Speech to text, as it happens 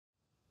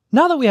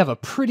Now that we have a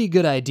pretty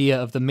good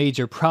idea of the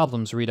major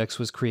problems Redux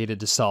was created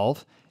to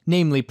solve,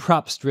 namely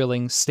props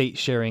drilling, state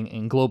sharing,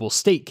 and global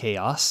state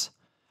chaos,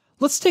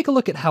 let's take a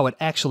look at how it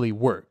actually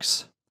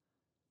works.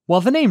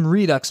 While the name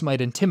Redux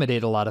might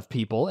intimidate a lot of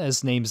people,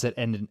 as names that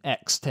end in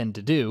X tend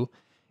to do,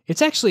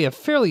 it's actually a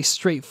fairly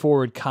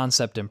straightforward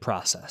concept and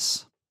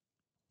process.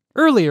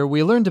 Earlier,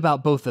 we learned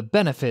about both the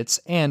benefits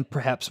and,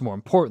 perhaps more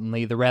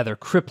importantly, the rather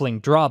crippling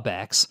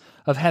drawbacks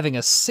of having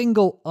a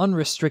single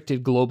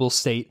unrestricted global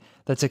state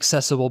that's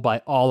accessible by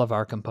all of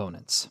our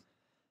components.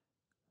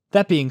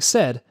 That being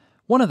said,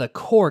 one of the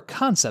core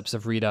concepts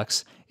of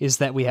Redux is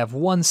that we have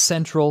one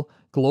central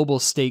global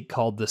state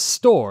called the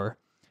store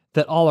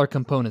that all our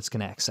components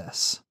can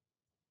access.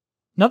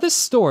 Now, this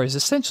store is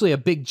essentially a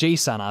big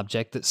JSON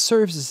object that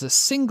serves as a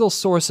single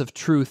source of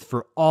truth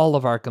for all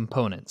of our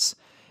components,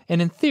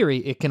 and in theory,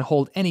 it can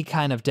hold any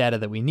kind of data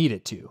that we need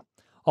it to,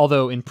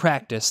 although in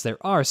practice there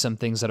are some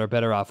things that are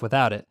better off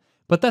without it,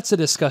 but that's a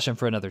discussion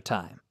for another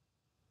time.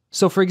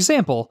 So for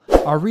example,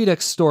 our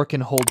Redux store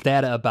can hold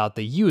data about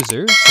the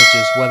user, such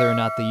as whether or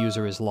not the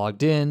user is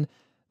logged in,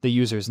 the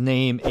user's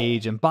name,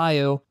 age, and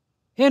bio,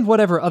 and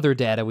whatever other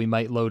data we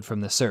might load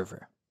from the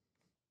server.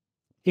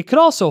 It could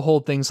also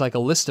hold things like a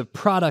list of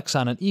products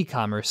on an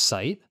e-commerce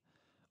site,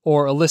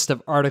 or a list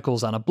of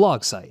articles on a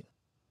blog site.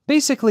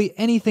 Basically,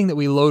 anything that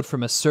we load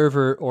from a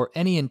server or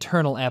any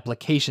internal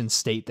application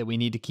state that we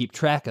need to keep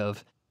track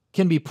of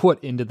can be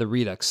put into the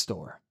Redux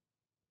store.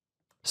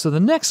 So the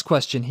next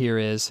question here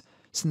is,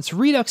 since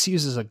Redux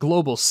uses a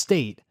global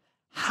state,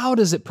 how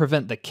does it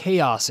prevent the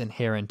chaos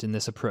inherent in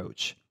this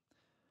approach?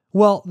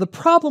 Well, the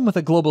problem with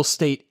a global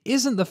state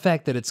isn't the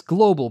fact that it's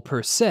global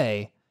per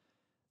se.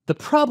 The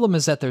problem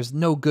is that there's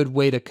no good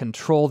way to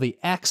control the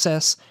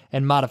access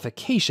and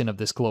modification of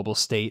this global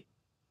state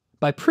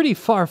by pretty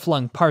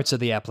far-flung parts of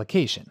the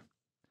application.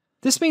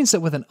 This means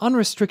that with an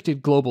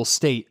unrestricted global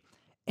state,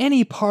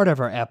 any part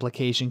of our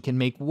application can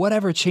make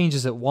whatever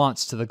changes it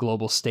wants to the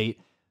global state,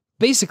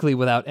 basically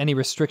without any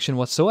restriction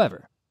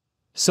whatsoever.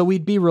 So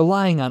we'd be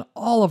relying on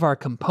all of our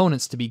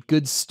components to be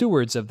good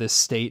stewards of this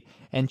state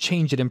and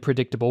change it in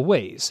predictable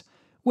ways,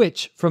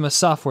 which, from a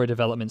software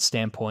development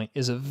standpoint,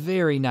 is a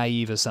very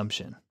naive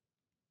assumption.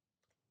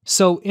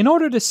 So, in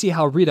order to see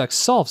how Redux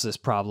solves this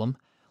problem,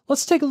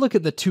 let's take a look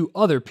at the two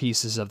other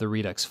pieces of the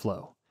Redux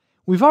flow.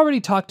 We've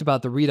already talked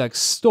about the Redux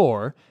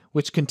store,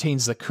 which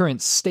contains the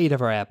current state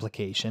of our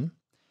application,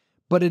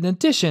 but in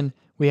addition,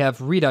 we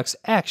have Redux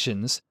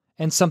actions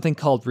and something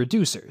called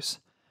reducers.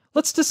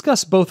 Let's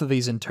discuss both of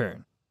these in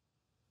turn.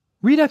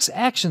 Redux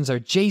actions are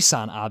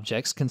JSON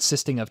objects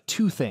consisting of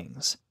two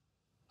things: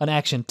 an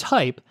action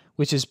type,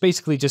 which is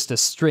basically just a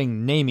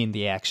string naming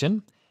the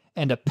action,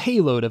 and a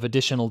payload of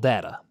additional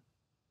data.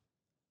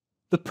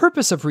 The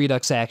purpose of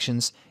Redux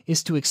actions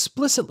is to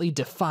explicitly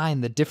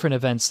define the different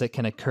events that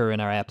can occur in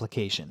our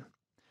application.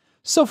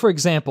 So for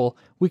example,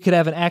 we could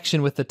have an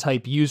action with the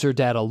type user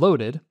data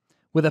loaded,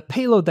 with a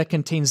payload that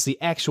contains the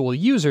actual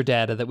user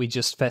data that we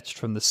just fetched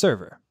from the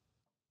server.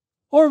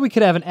 Or we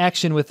could have an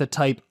action with the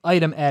type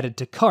item added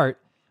to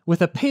cart,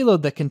 with a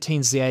payload that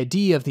contains the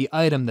ID of the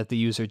item that the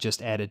user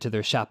just added to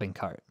their shopping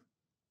cart.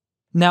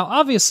 Now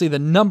obviously the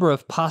number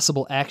of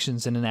possible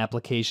actions in an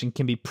application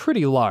can be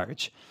pretty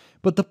large,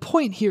 but the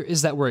point here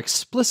is that we're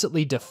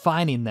explicitly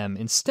defining them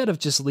instead of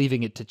just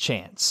leaving it to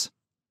chance.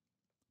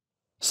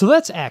 So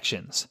that's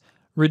actions.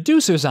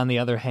 Reducers, on the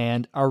other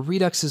hand, are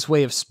Redux's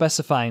way of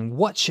specifying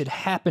what should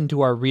happen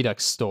to our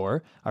Redux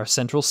store, our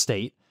central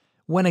state,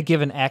 when a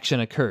given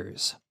action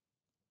occurs.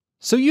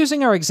 So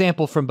using our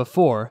example from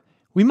before,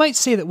 we might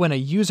say that when a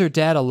user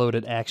data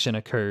loaded action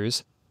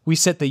occurs, we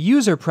set the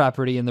user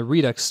property in the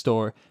Redux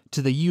store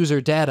to the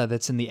user data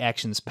that's in the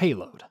action's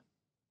payload.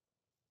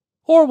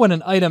 Or when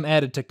an item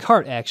added to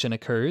cart action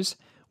occurs,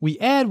 we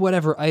add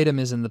whatever item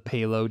is in the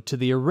payload to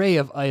the array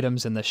of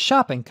items in the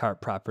shopping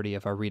cart property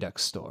of our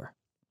Redux store.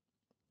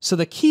 So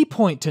the key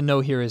point to know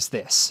here is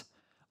this: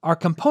 our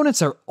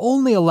components are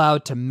only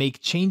allowed to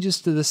make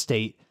changes to the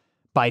state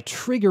by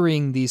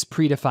triggering these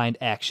predefined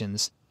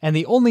actions, and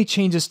the only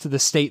changes to the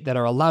state that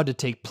are allowed to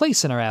take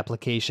place in our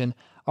application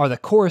are the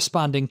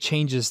corresponding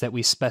changes that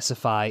we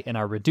specify in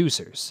our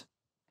reducers.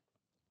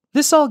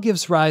 This all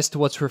gives rise to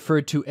what's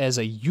referred to as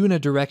a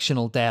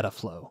unidirectional data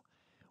flow.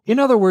 In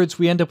other words,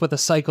 we end up with a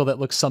cycle that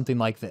looks something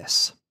like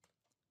this.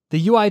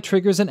 The UI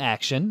triggers an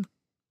action,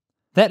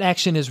 that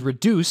action is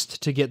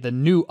reduced to get the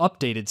new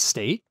updated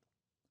state,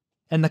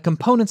 and the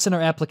components in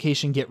our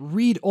application get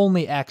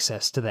read-only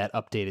access to that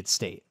updated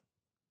state.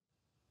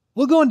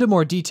 We'll go into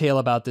more detail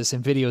about this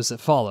in videos that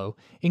follow,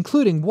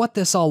 including what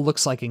this all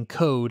looks like in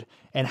code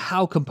and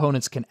how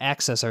components can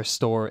access our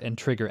store and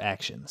trigger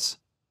actions.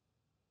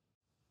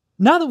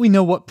 Now that we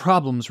know what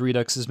problems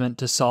Redux is meant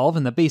to solve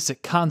and the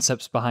basic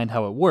concepts behind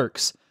how it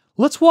works,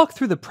 let's walk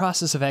through the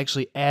process of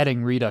actually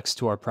adding Redux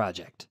to our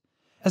project.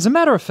 As a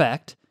matter of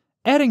fact,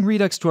 adding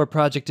Redux to our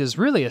project is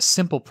really a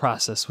simple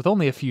process with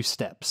only a few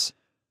steps.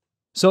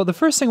 So the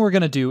first thing we're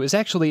going to do is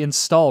actually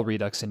install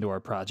Redux into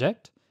our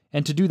project,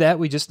 and to do that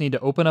we just need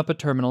to open up a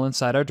terminal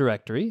inside our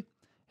directory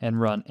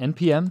and run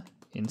npm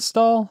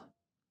install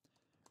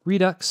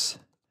Redux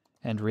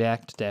and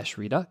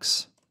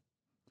React-Redux,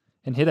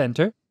 and hit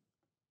enter.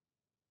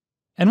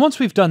 And once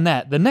we've done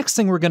that, the next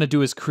thing we're going to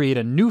do is create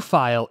a new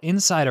file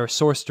inside our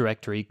source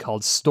directory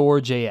called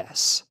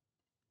store.js.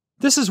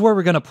 This is where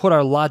we're going to put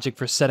our logic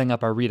for setting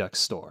up our Redux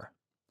store.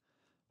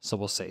 So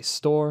we'll say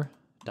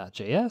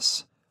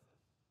store.js.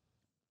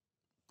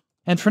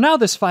 And for now,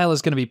 this file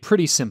is going to be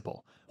pretty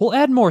simple. We'll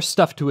add more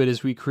stuff to it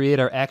as we create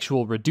our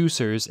actual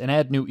reducers and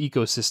add new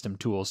ecosystem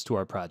tools to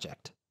our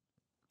project.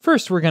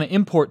 First, we're going to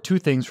import two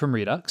things from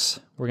Redux.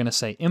 We're going to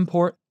say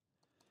import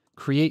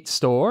create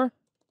store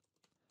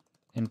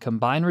and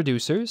combine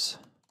reducers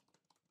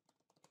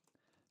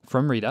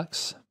from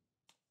Redux.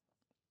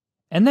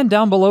 And then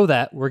down below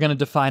that, we're going to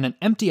define an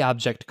empty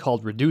object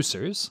called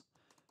reducers.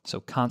 So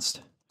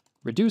const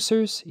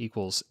reducers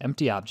equals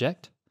empty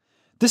object.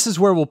 This is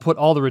where we'll put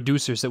all the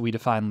reducers that we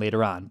define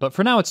later on, but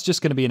for now it's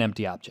just going to be an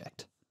empty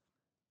object.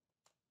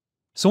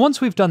 So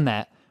once we've done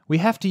that, we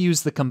have to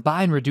use the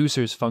combine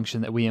reducers function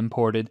that we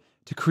imported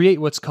to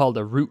create what's called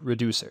a root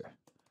reducer.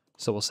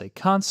 So we'll say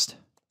const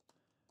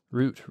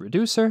root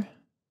reducer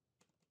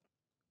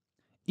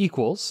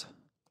equals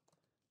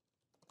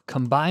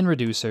combine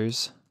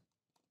reducers.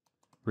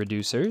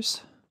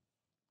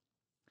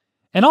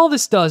 And all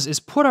this does is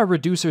put our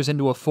reducers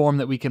into a form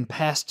that we can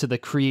pass to the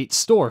create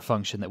store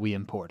function that we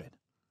imported.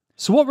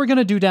 So what we're going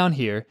to do down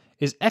here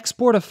is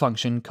export a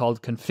function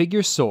called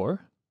configure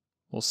store.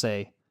 We'll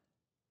say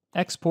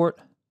export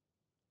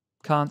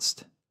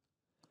const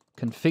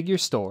configure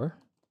store.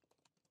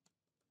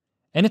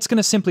 And it's going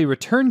to simply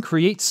return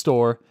create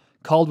store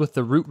called with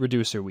the root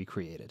reducer we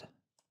created.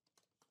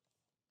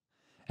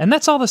 And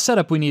that's all the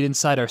setup we need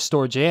inside our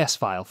store.js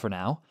file for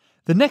now.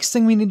 The next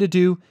thing we need to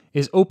do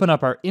is open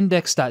up our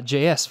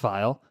index.js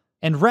file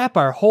and wrap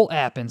our whole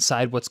app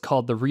inside what's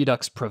called the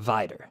Redux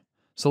provider.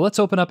 So let's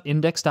open up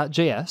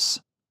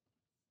index.js.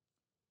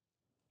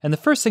 And the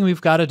first thing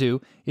we've got to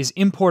do is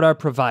import our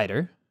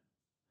provider.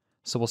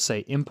 So we'll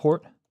say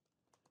import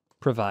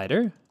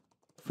provider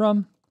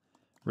from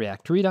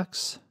React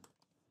Redux.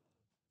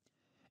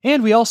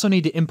 And we also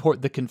need to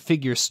import the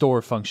configure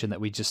store function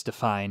that we just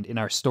defined in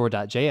our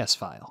store.js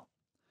file.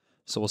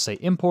 So we'll say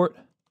import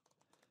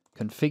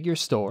configure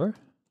store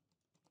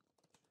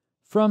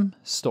from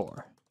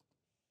store.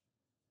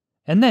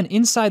 And then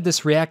inside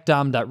this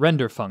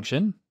react-dom.render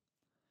function,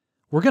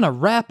 we're going to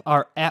wrap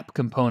our app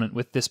component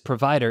with this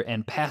provider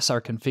and pass our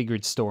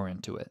configured store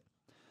into it.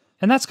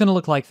 And that's going to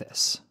look like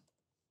this.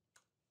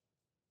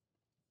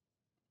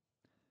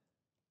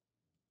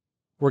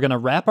 We're going to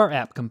wrap our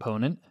app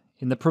component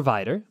in the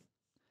provider,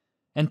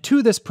 and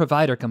to this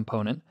provider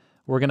component,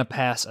 we're going to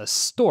pass a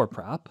store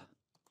prop,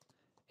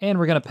 and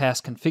we're going to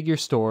pass configure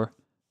store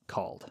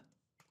called.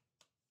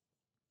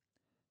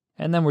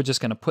 And then we're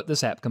just going to put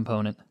this app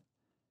component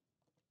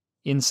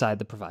inside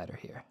the provider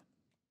here.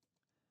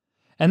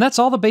 And that's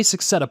all the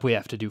basic setup we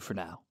have to do for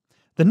now.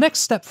 The next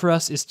step for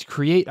us is to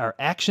create our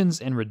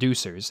actions and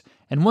reducers,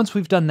 and once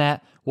we've done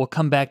that, we'll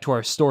come back to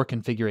our store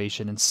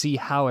configuration and see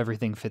how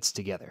everything fits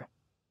together.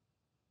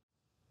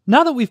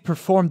 Now that we've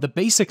performed the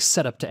basic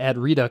setup to add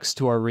Redux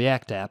to our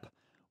React app,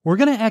 we're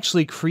going to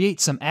actually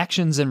create some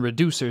actions and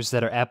reducers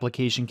that our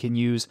application can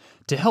use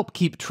to help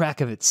keep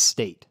track of its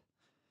state.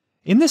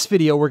 In this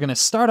video, we're going to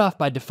start off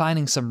by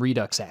defining some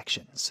Redux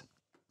actions.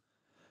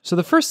 So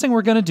the first thing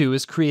we're going to do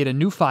is create a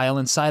new file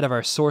inside of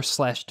our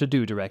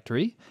source/todo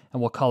directory,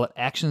 and we'll call it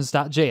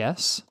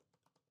actions.js.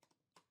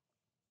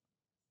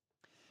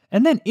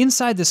 And then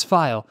inside this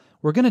file,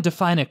 we're going to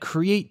define a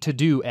create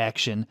to-do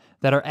action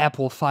that our app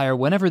will fire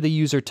whenever the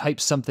user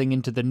types something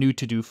into the new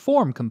to-do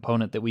form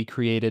component that we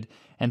created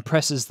and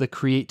presses the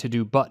create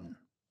to-do button.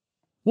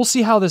 We'll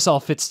see how this all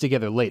fits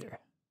together later.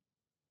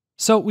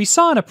 So we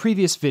saw in a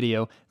previous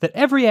video that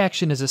every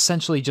action is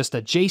essentially just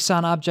a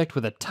JSON object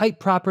with a type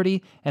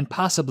property and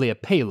possibly a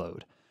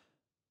payload.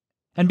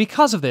 And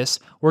because of this,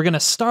 we're going to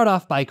start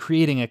off by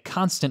creating a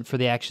constant for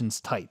the action's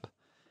type.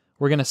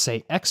 We're going to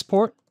say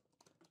export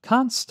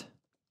const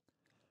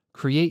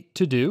create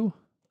to do,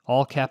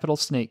 all capital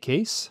snake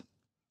case,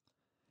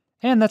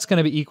 and that's going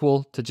to be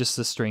equal to just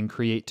the string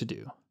create to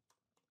do.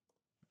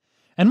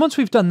 And once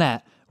we've done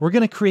that, we're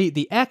going to create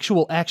the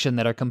actual action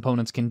that our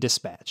components can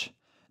dispatch.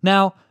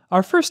 Now,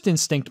 our first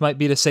instinct might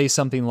be to say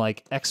something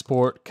like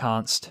export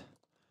const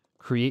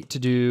create to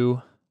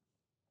do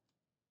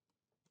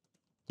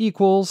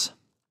equals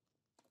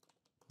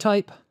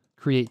type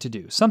create to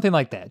do, something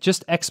like that,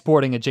 just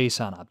exporting a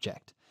JSON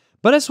object.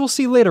 But as we'll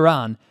see later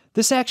on,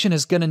 this action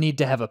is going to need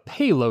to have a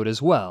payload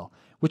as well,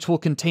 which will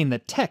contain the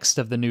text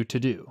of the new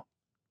to-do.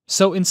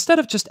 So instead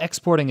of just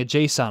exporting a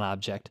JSON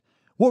object,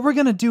 what we're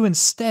going to do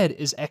instead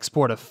is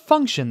export a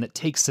function that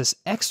takes this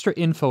extra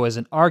info as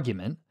an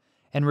argument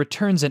and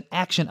returns an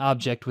action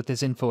object with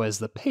this info as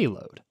the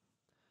payload.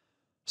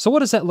 So what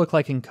does that look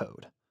like in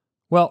code?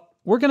 Well,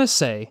 we're going to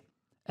say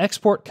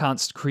export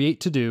const create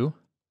to do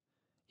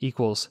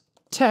equals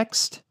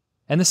text,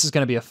 and this is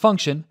going to be a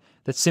function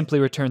that simply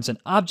returns an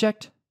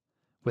object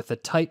with the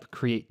type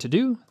create to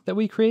do that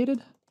we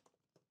created,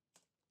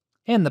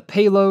 and the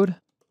payload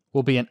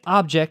will be an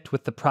object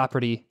with the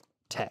property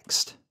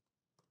text.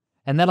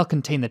 And that'll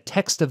contain the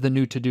text of the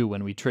new to-do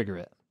when we trigger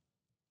it.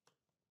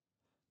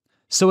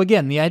 So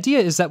again, the idea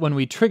is that when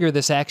we trigger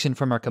this action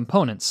from our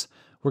components,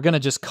 we're going to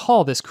just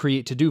call this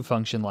createToDo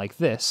function like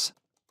this,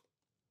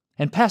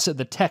 and pass it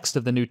the text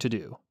of the new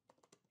to-do.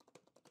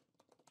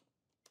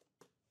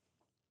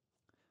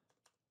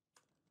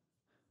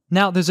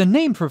 Now, there's a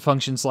name for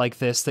functions like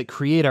this that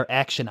create our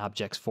action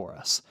objects for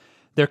us.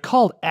 They're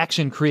called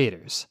action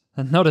creators.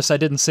 And notice I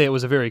didn't say it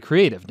was a very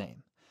creative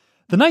name.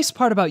 The nice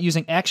part about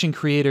using action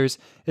creators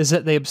is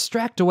that they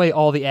abstract away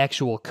all the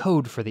actual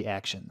code for the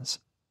actions.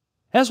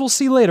 As we'll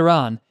see later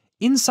on,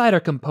 inside our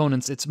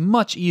components it's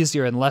much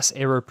easier and less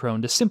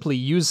error-prone to simply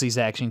use these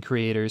action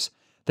creators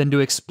than to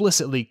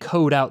explicitly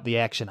code out the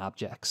action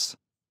objects.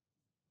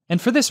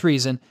 And for this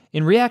reason,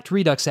 in React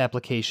Redux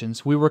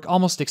applications, we work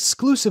almost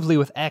exclusively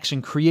with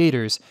action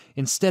creators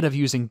instead of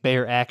using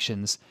bare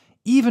actions,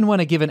 even when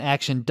a given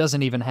action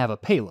doesn't even have a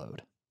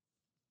payload.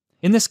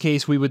 In this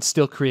case, we would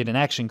still create an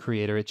action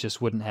creator, it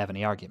just wouldn't have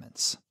any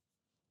arguments.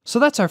 So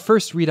that's our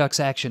first Redux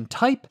action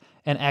type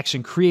and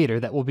action creator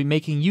that we'll be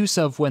making use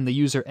of when the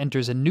user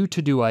enters a new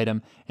to-do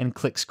item and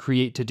clicks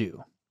Create To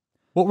Do.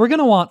 What we're going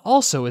to want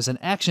also is an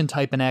action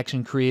type and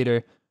action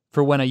creator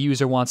for when a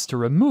user wants to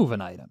remove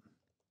an item.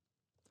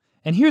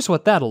 And here's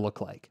what that'll look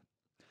like.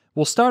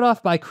 We'll start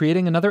off by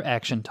creating another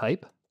action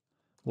type.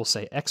 We'll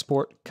say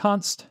export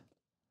const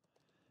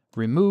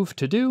remove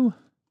to do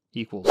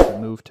equals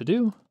remove to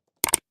do.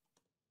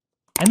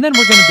 And then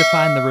we're going to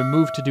define the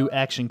remove to do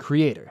action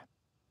creator.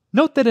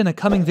 Note that in a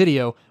coming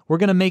video, we're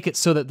going to make it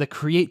so that the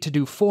create to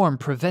do form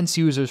prevents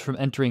users from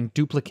entering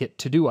duplicate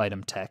to do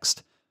item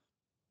text.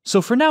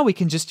 So for now, we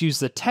can just use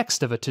the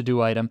text of a to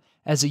do item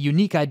as a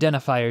unique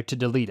identifier to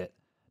delete it.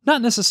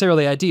 Not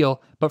necessarily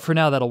ideal, but for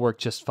now that'll work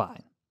just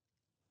fine.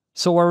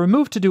 So our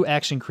remove to do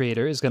action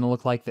creator is going to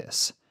look like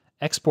this.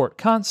 Export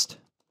const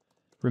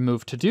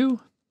remove to do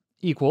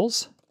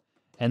equals,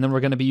 and then we're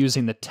going to be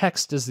using the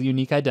text as the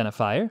unique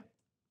identifier,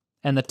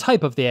 and the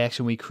type of the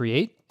action we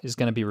create is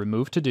going to be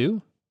remove to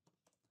do,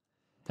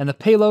 and the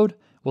payload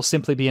will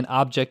simply be an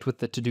object with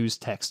the to-do's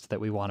text that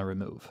we want to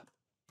remove.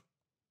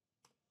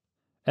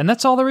 And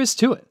that's all there is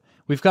to it.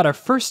 We've got our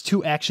first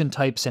two action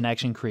types and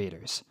action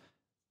creators.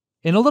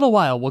 In a little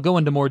while, we'll go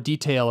into more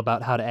detail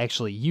about how to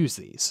actually use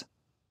these.